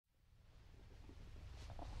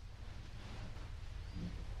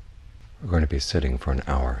We're going to be sitting for an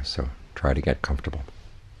hour, so try to get comfortable.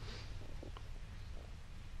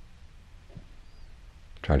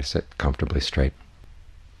 Try to sit comfortably straight.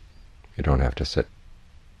 You don't have to sit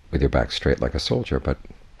with your back straight like a soldier, but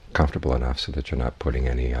comfortable enough so that you're not putting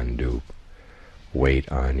any undue weight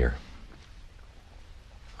on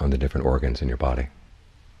the different organs in your body.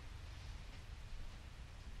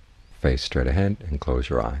 Face straight ahead and close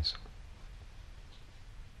your eyes.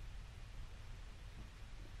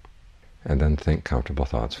 And then think comfortable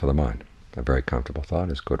thoughts for the mind. A very comfortable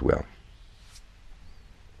thought is goodwill.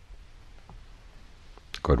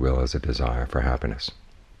 Goodwill is a desire for happiness,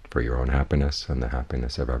 for your own happiness and the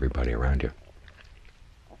happiness of everybody around you.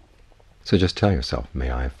 So just tell yourself,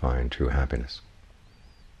 may I find true happiness.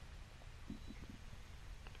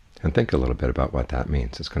 And think a little bit about what that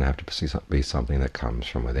means. It's going to have to be something that comes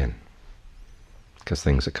from within. Because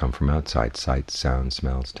things that come from outside, sights, sounds,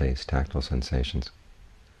 smells, tastes, tactile sensations,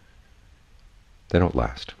 they don't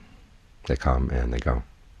last. They come and they go.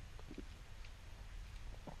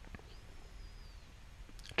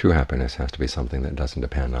 True happiness has to be something that doesn't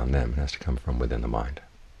depend on them. It has to come from within the mind,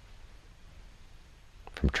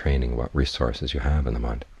 from training what resources you have in the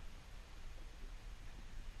mind.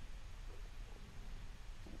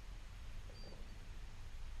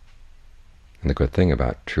 And the good thing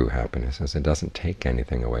about true happiness is it doesn't take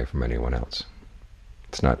anything away from anyone else.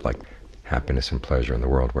 It's not like happiness and pleasure in the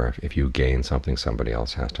world, where if you gain something, somebody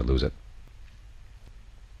else has to lose it.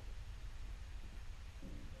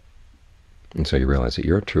 And so you realize that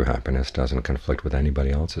your true happiness doesn't conflict with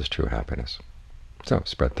anybody else's true happiness. So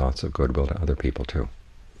spread thoughts of goodwill to other people too.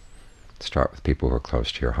 Start with people who are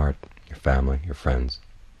close to your heart, your family, your friends.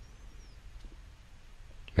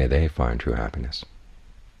 May they find true happiness.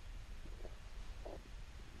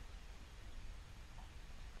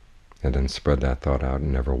 And then spread that thought out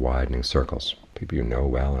in ever-widening circles, people you know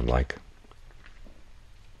well and like,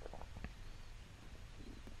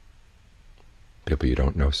 people you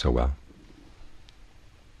don't know so well,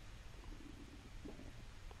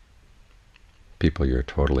 people you're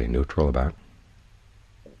totally neutral about,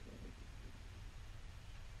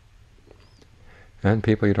 and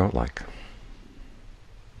people you don't like.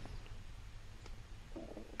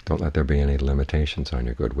 Don't let there be any limitations on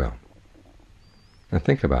your goodwill. Now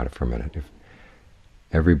think about it for a minute. If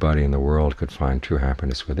everybody in the world could find true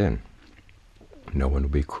happiness within, no one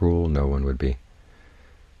would be cruel, no one would be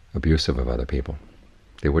abusive of other people.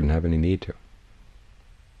 They wouldn't have any need to.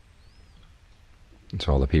 And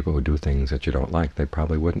so all the people who do things that you don't like, they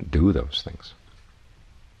probably wouldn't do those things.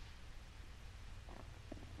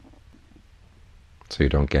 So you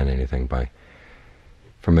don't get anything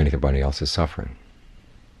from anybody else's suffering.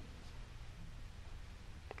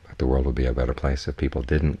 But the world would be a better place if people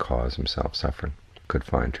didn't cause themselves suffering, could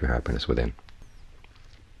find true happiness within.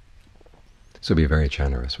 So be very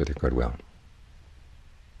generous with your goodwill.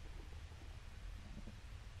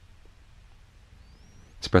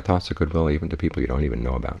 Spread thoughts of goodwill even to people you don't even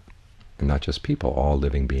know about, and not just people, all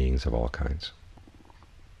living beings of all kinds.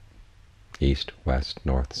 East, west,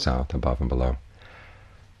 north, south, above and below,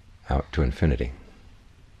 out to infinity.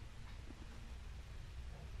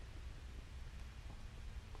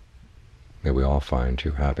 May we all find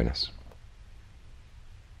true happiness.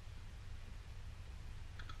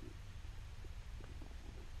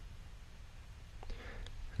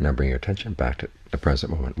 Now bring your attention back to the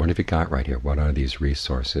present moment. What have you got right here? What are these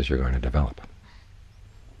resources you're going to develop?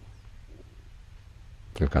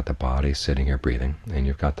 You've got the body sitting here breathing, and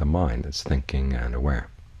you've got the mind that's thinking and aware.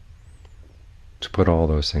 To put all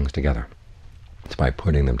those things together. It's by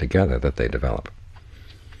putting them together that they develop.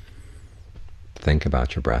 Think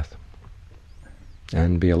about your breath,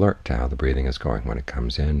 and be alert to how the breathing is going. When it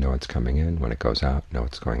comes in, know it's coming in. When it goes out, know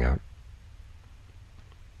it's going out.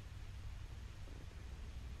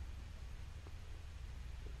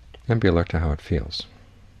 And be alert to how it feels.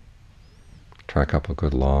 Try a couple of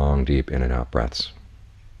good long, deep in and out breaths.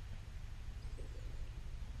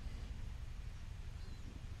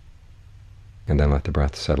 And then let the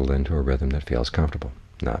breath settle into a rhythm that feels comfortable.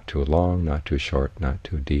 Not too long, not too short, not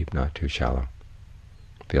too deep, not too shallow.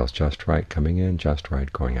 Feels just right coming in, just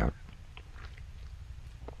right going out.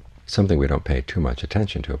 Something we don't pay too much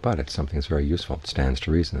attention to, but it's something that's very useful. It stands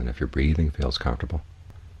to reason, and if your breathing feels comfortable,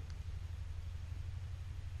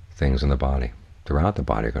 things in the body, throughout the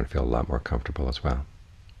body, are going to feel a lot more comfortable as well.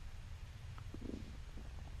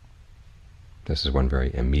 This is one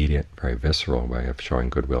very immediate, very visceral way of showing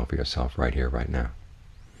goodwill for yourself right here, right now.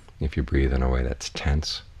 If you breathe in a way that's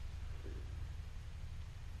tense,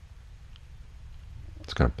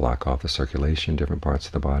 it's going to block off the circulation in different parts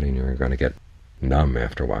of the body, and you're going to get numb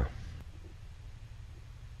after a while.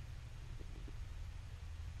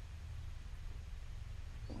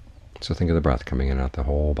 So think of the breath coming in and out the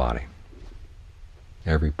whole body,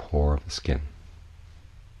 every pore of the skin.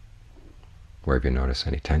 Wherever you notice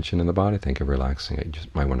any tension in the body, think of relaxing it. You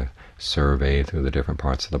just might want to survey through the different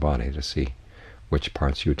parts of the body to see which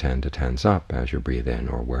parts you tend to tense up as you breathe in,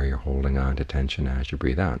 or where you're holding on to tension as you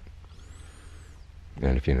breathe out.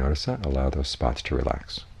 And if you notice that, allow those spots to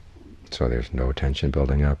relax. So there's no tension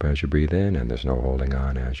building up as you breathe in, and there's no holding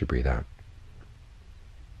on as you breathe out.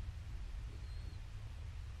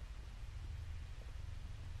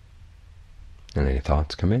 And any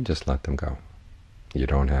thoughts come in, just let them go. You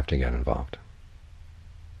don't have to get involved.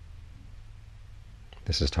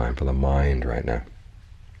 This is time for the mind right now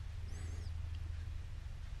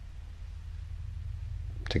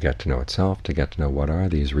to get to know itself, to get to know what are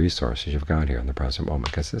these resources you've got here in the present moment,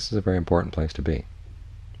 because this is a very important place to be,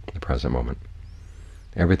 the present moment.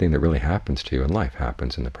 Everything that really happens to you in life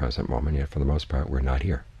happens in the present moment, yet for the most part we're not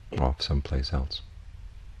here, off someplace else.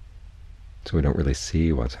 So we don't really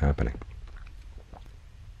see what's happening.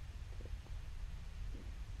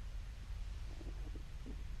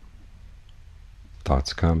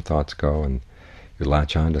 Thoughts come, thoughts go, and you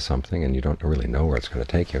latch on to something and you don't really know where it's going to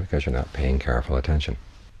take you because you're not paying careful attention.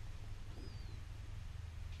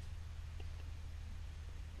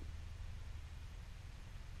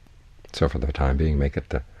 So for the time being, make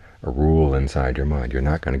it a rule inside your mind. You're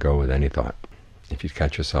not going to go with any thought. If you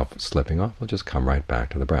catch yourself slipping off, well, just come right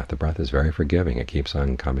back to the breath. The breath is very forgiving. It keeps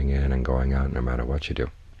on coming in and going out no matter what you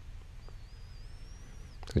do.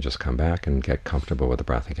 So just come back and get comfortable with the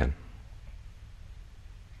breath again.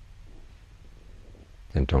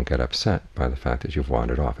 And don't get upset by the fact that you've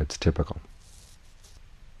wandered off. It's typical.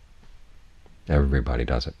 Everybody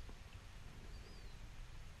does it.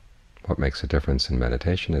 What makes a difference in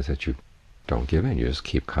meditation is that you don't give in. You just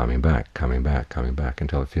keep coming back, coming back, coming back,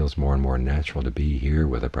 until it feels more and more natural to be here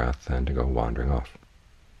with the breath than to go wandering off.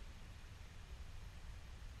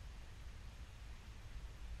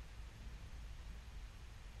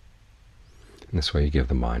 And this way you give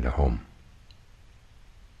the mind a home.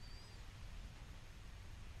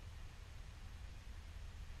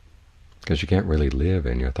 Because you can't really live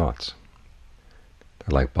in your thoughts.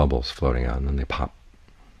 They're like bubbles floating out, and then they pop.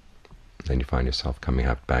 Then you find yourself coming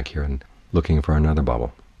up back here and looking for another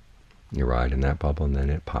bubble. You ride in that bubble, and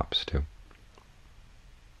then it pops too.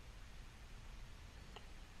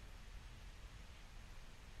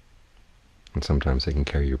 And sometimes they can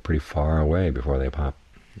carry you pretty far away before they pop,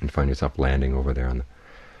 and find yourself landing over there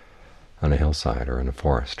on a hillside, or in a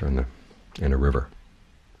forest, or in a river.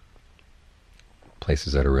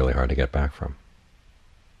 Places that are really hard to get back from.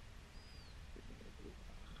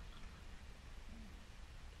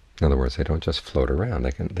 In other words, they don't just float around,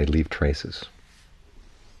 they leave traces.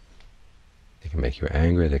 They can make you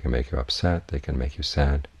angry, they can make you upset, they can make you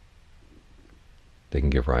sad. They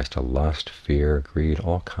can give rise to lust, fear, greed,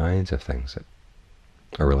 all kinds of things that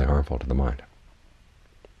are really harmful to the mind.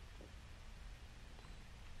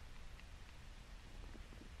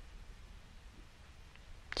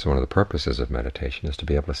 So one of the purposes of meditation is to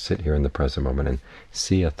be able to sit here in the present moment and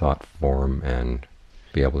see a thought form and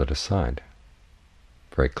be able to decide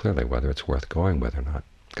very clearly whether it's worth going with or not,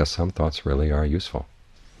 because some thoughts really are useful.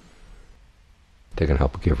 They can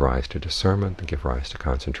help give rise to discernment, they give rise to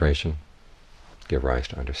concentration, give rise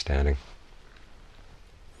to understanding.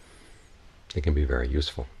 They can be very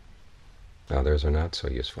useful. Others are not so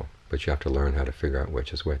useful, but you have to learn how to figure out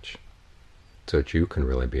which is which, so that you can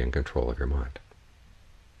really be in control of your mind.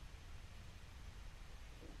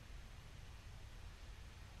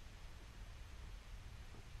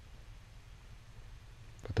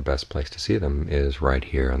 But the best place to see them is right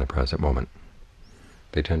here in the present moment.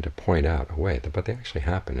 They tend to point out a way, but they actually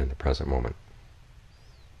happen in the present moment.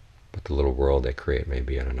 But the little world they create may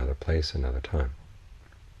be in another place, another time.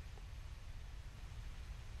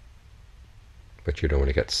 But you don't want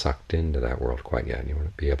to get sucked into that world quite yet. You want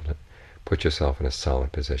to be able to put yourself in a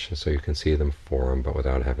solid position so you can see them form, but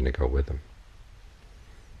without having to go with them.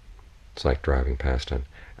 It's like driving past an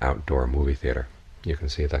outdoor movie theater. You can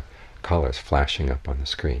see the colors flashing up on the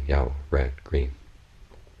screen, yellow, red, green.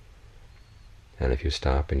 And if you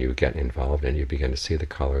stop and you get involved and you begin to see the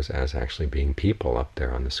colors as actually being people up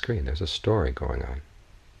there on the screen, there's a story going on.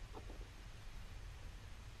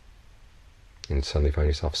 And suddenly find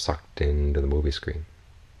yourself sucked into the movie screen.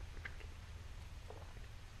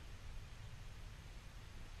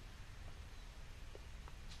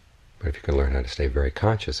 But if you can learn how to stay very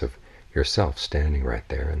conscious of yourself standing right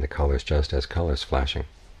there and the colors just as colors flashing,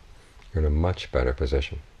 you're in a much better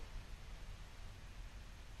position.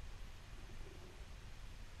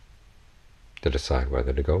 To decide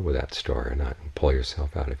whether to go with that story or not, and pull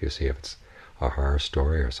yourself out if you see if it's a horror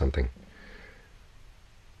story or something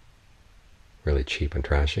really cheap and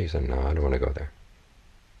trashy, you say, no, I don't want to go there.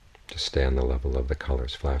 Just stay on the level of the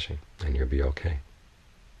colors flashing, and you'll be okay.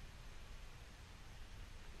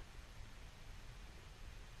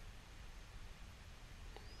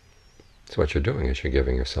 So what you're doing is you're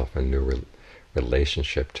giving yourself a new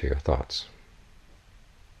relationship to your thoughts.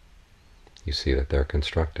 You see that they're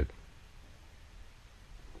constructed.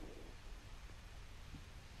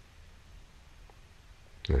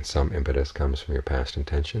 And some impetus comes from your past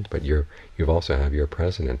intentions, but you also have your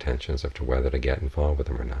present intentions as to whether to get involved with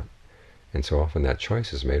them or not. And so often that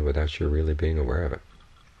choice is made without you really being aware of it.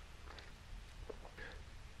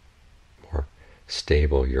 The more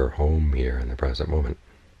stable your home here in the present moment,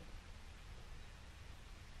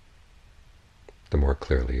 the more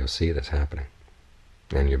clearly you'll see this happening.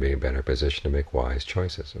 And you'll be in a better position to make wise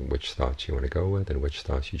choices of which thoughts you want to go with and which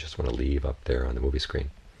thoughts you just want to leave up there on the movie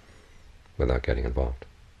screen without getting involved.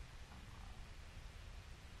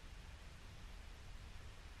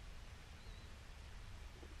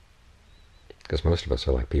 Because most of us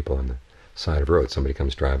are like people on the side of the road. Somebody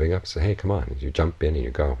comes driving up and says, hey, come on. You jump in and you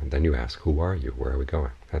go. And then you ask, who are you? Where are we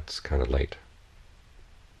going? That's kind of late.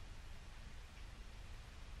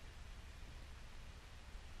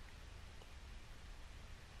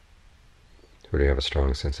 Or do you have a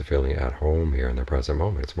strong sense of feeling at home here in the present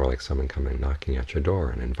moment? It's more like someone coming knocking at your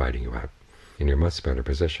door and inviting you out. And you're in a much better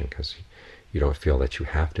position because you don't feel that you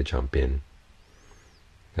have to jump in.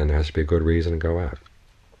 And there has to be a good reason to go out.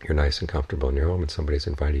 You're nice and comfortable in your home and somebody's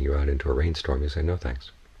inviting you out into a rainstorm. You say, no thanks.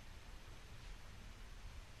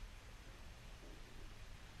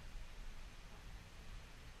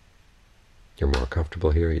 You're more comfortable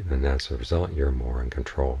here, and as a result, you're more in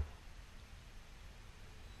control.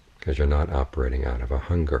 Because you're not operating out of a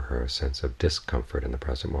hunger or a sense of discomfort in the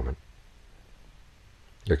present moment.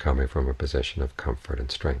 You're coming from a position of comfort and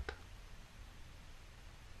strength.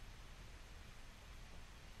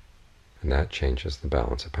 And that changes the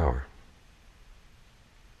balance of power.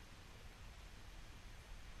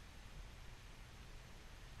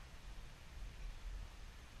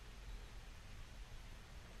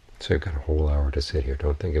 So you've got a whole hour to sit here.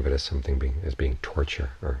 Don't think of it as something being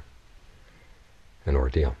torture or an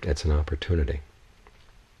ordeal. It's an opportunity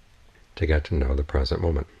to get to know the present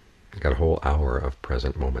moment. You've got a whole hour of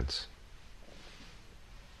present moments,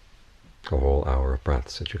 a whole hour of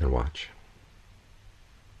breaths that you can watch.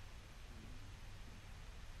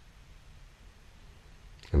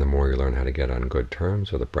 And the more you learn how to get on good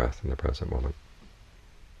terms with the breath in the present moment,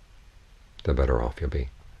 the better off you'll be.